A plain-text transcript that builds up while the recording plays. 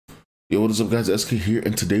Yo, what is up guys, SK here,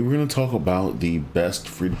 and today we're going to talk about the best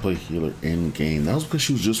free-to-play healer in game. That was because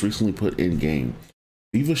she was just recently put in game.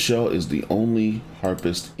 Vivachel is the only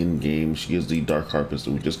harpist in game. She is the dark harpist,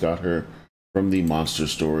 and we just got her from the monster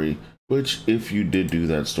story, which if you did do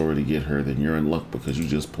that story to get her, then you're in luck because you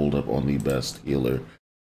just pulled up on the best healer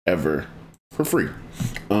ever for free.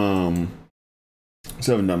 So I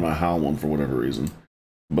haven't done my HAL one for whatever reason,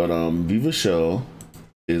 but Vivachel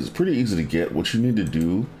is pretty easy to get. What you need to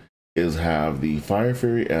do is have the Fire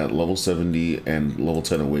Fairy at level 70 and level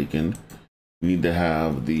 10 awakened. You need to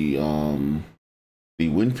have the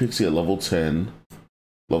Wind Pixie at level 10,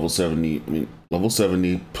 level 70, level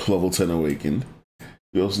 70, level 10 awakened.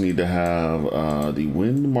 You also need to have the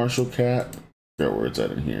Wind Martial Cat, I forgot where it's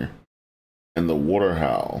at in here, and the Water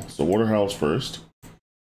Howl. So Water Howl's first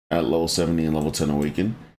at level 70 and level 10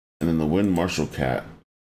 awakened, and then the Wind Martial Cat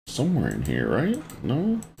somewhere in here, right?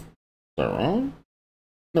 No? Is that wrong?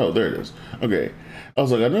 No, there it is. Okay. I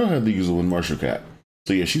was like, I know how to use the Wind Martial Cat.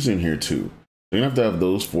 So yeah, she's in here too. You're gonna have to have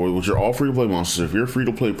those four, which are all free-to-play monsters. If you're free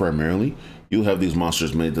to play primarily, you'll have these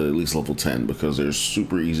monsters made to at least level 10 because they're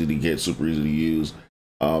super easy to get, super easy to use,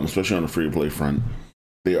 especially on the free-to-play front.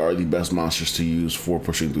 They are the best monsters to use for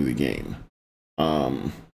pushing through the game.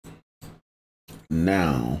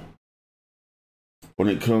 Now, when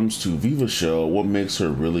it comes to Vivachel, what makes her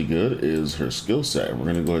really good is her skill set. We're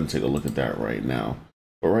gonna go ahead and take a look at that right now.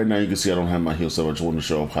 But right now you can see I don't have my heal set. I just want to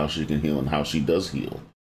show off how she can heal and how she does heal.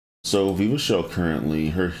 So Vivachel currently,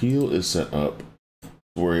 her heal is set up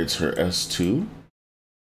where it's her S2.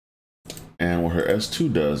 And what her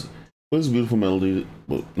S2 does, plays a beautiful melody.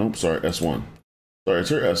 Well, nope, sorry, S1. Sorry,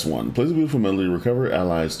 it's her S1. Plays a beautiful melody, recover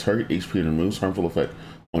allies, target HP, and removes harmful effect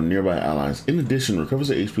on nearby allies. In addition, recovers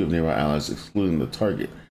the HP of nearby allies, excluding the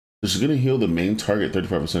target. So she's going to heal the main target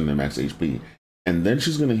 35% of their max HP. And then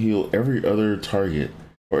she's going to heal every other target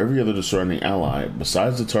or every other surrounding ally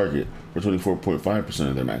besides the target for 24.5%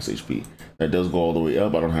 of their max HP. That does go all the way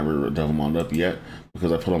up. I don't have her Devilmond up yet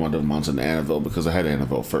because I put all my Devilmonds in Annabelle because I had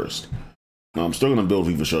Annabelle first. Now, I'm still going to build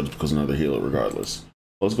Vivachel just because another healer regardless.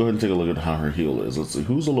 Let's go ahead and take a look at how her heal is. Let's see,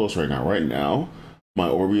 who's the lowest right now? Right now, my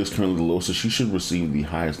Orbi is currently the lowest, so she should receive the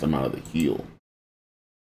highest amount of the heal.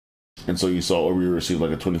 And so you saw Orbi receive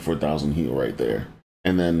like a 24,000 heal right there.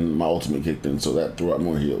 And then my ultimate kicked in, so that threw out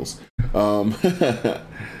more heals. That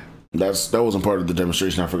wasn't part of the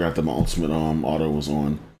demonstration. I forgot that my ultimate auto was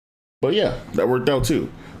on. But yeah, that worked out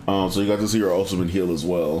too. So you got to see her ultimate heal as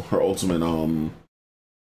well. Her ultimate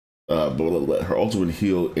her ultimate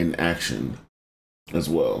heal in action as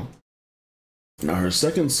well. Now her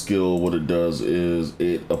second skill, what it does is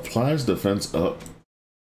it applies defense up.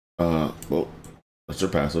 Well, that's her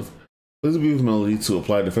passive. Plays a beautiful melody to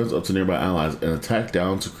apply defense up to nearby allies and attack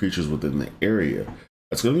down to creatures within the area.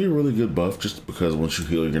 That's going to be a really good buff just because once you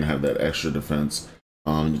heal, you're going to have that extra defense.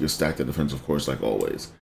 You can stack the defense, of course, like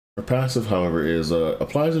always. Her passive, however, is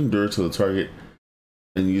applies Endure to the target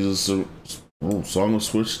and uses Song of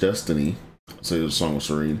Switch Destiny. Say the Song of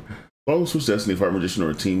Serene. Song of Switch Destiny, if our magician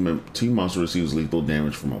or a team monster receives lethal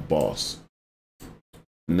damage from a boss.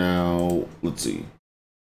 Now, let's see.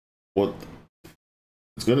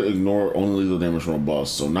 It's gonna ignore only lethal damage from a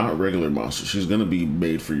boss, so not regular monsters. She's gonna be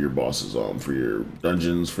made for your bosses, for your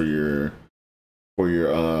dungeons, for your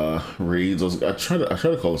raids. I try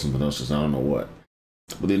to call it something else, just I don't know what.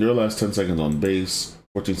 But the endure lasts 10 seconds on base,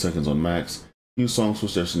 14 seconds on max. Use Song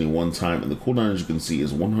Switch Destiny one time, and the cooldown, as you can see,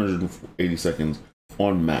 is 180 seconds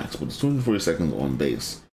on max, but it's 240 seconds on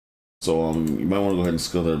base. So you might want to go ahead and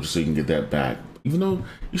skill that up just so you can get that back. Even though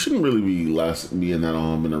you shouldn't really be in that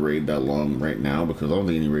in a raid that long right now, because I don't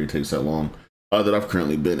think any raid takes that long that I've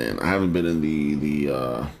currently been in. I haven't been in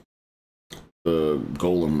the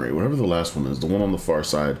Golem raid, whatever the last one is, the one on the far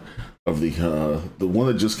side of the one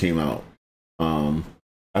that just came out. I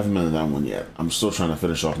haven't been in that one yet. I'm still trying to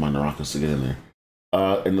finish off my Naracas to get in there.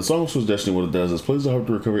 And the Song of Switch Destiny, what it does is plays the harp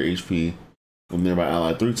to recover HP from nearby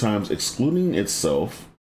ally 3 times, excluding itself.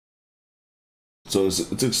 So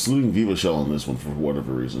it's excluding Vivachel on this one for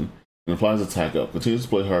whatever reason, and applies attack up. Continues to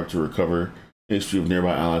play harp to recover HP of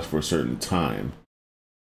nearby allies for a certain time.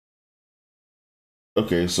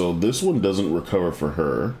 Okay, so this one doesn't recover for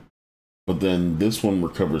her, but then this one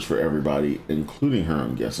recovers for everybody, including her,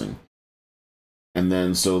 I'm guessing. And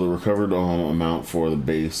then so the recovered amount for the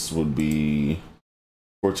base would be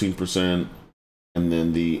 14%, and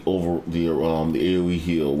then the AoE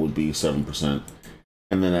heal would be 7%.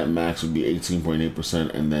 And then at max would be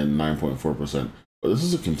 18.8% and then 9.4%. But this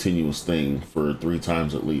is a continuous thing for 3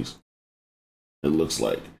 times at least, it looks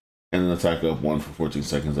like. And then attack up 1 for 14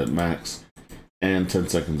 seconds at max and 10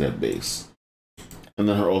 seconds at base. And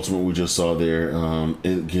then her ultimate we just saw there,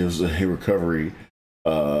 it gives a recovery,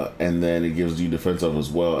 and then it gives you defense up as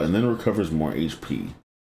well, and then recovers more HP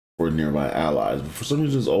for nearby allies. But for some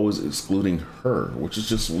reason, it's always excluding her, which is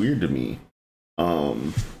just weird to me.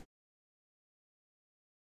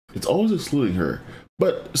 It's always excluding her,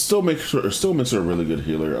 but still makes her a really good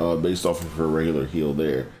healer, based off of her regular heal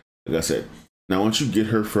there. Like I said, now once you get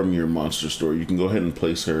her from your monster store, you can go ahead and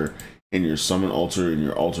place her in your summon altar in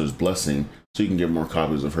your altar's blessing, so you can get more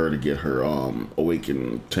copies of her to get her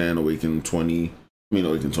awaken 10, awaken 20. I mean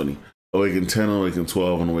awaken 20, awaken 10, awaken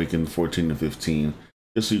 12, and awaken 14 to 15,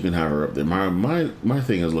 just so you can have her up there. My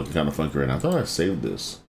thing is looking kind of funky right now. I thought I saved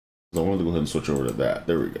this, because I wanted to go ahead and switch over to that.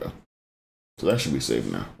 There we go. So that should be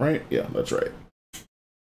saved now, right? Yeah, that's right.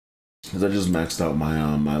 Because I just maxed out my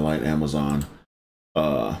my light Amazon.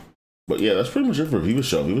 But yeah, that's pretty much it for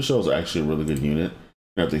Vivachel. Vivachel is actually a really good unit.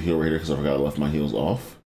 I have to heal right here because I forgot I left my heals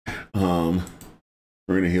off. We're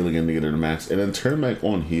gonna heal again to get her to max, and then turn back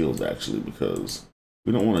on heals actually, because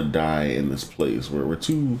we don't want to die in this place. We're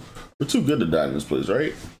too good to die in this place,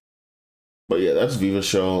 right? But yeah, that's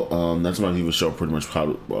Vivachel. That's my Vivachel, pretty much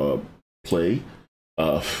how to play.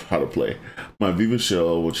 How to play my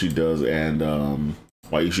Vivachel, what she does, and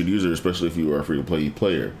why you should use her, especially if you are a free-to-play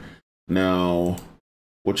player. Now,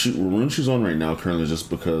 what room she's on right now currently is just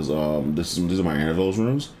because these are my Annabelle's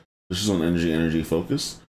rooms. She's on energy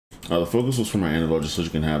focus. The focus was for my Annabelle just so she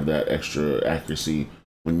can have that extra accuracy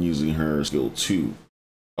when using her skill 2.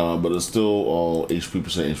 But it's still all HP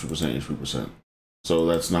percent, HP percent, HP percent. So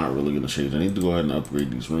that's not really going to change. I need to go ahead and upgrade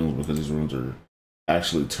these rooms because these rooms are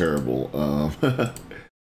actually terrible.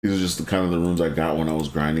 These are just the kind of the rooms I got when I was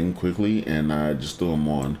grinding quickly, and I just threw them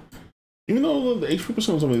on. Even though the HP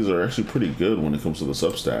percent on some of these are actually pretty good when it comes to the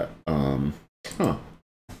substat.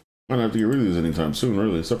 Might have to get rid of these anytime soon,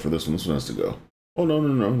 really, except for this one. This one has to go. Oh,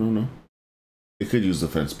 no. It could use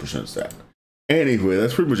defense percent stat. Anyway,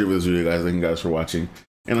 that's pretty much it for this video, guys. Thank you guys for watching,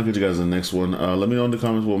 and I'll catch you guys in the next one. Let me know in the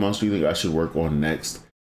comments what monster you think I should work on next,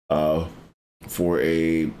 for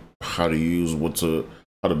a how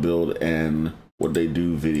to build and what they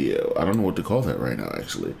do video. I don't know what to call that right now,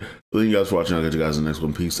 actually. Thank you guys for watching. I'll catch you guys in the next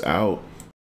one. Peace out.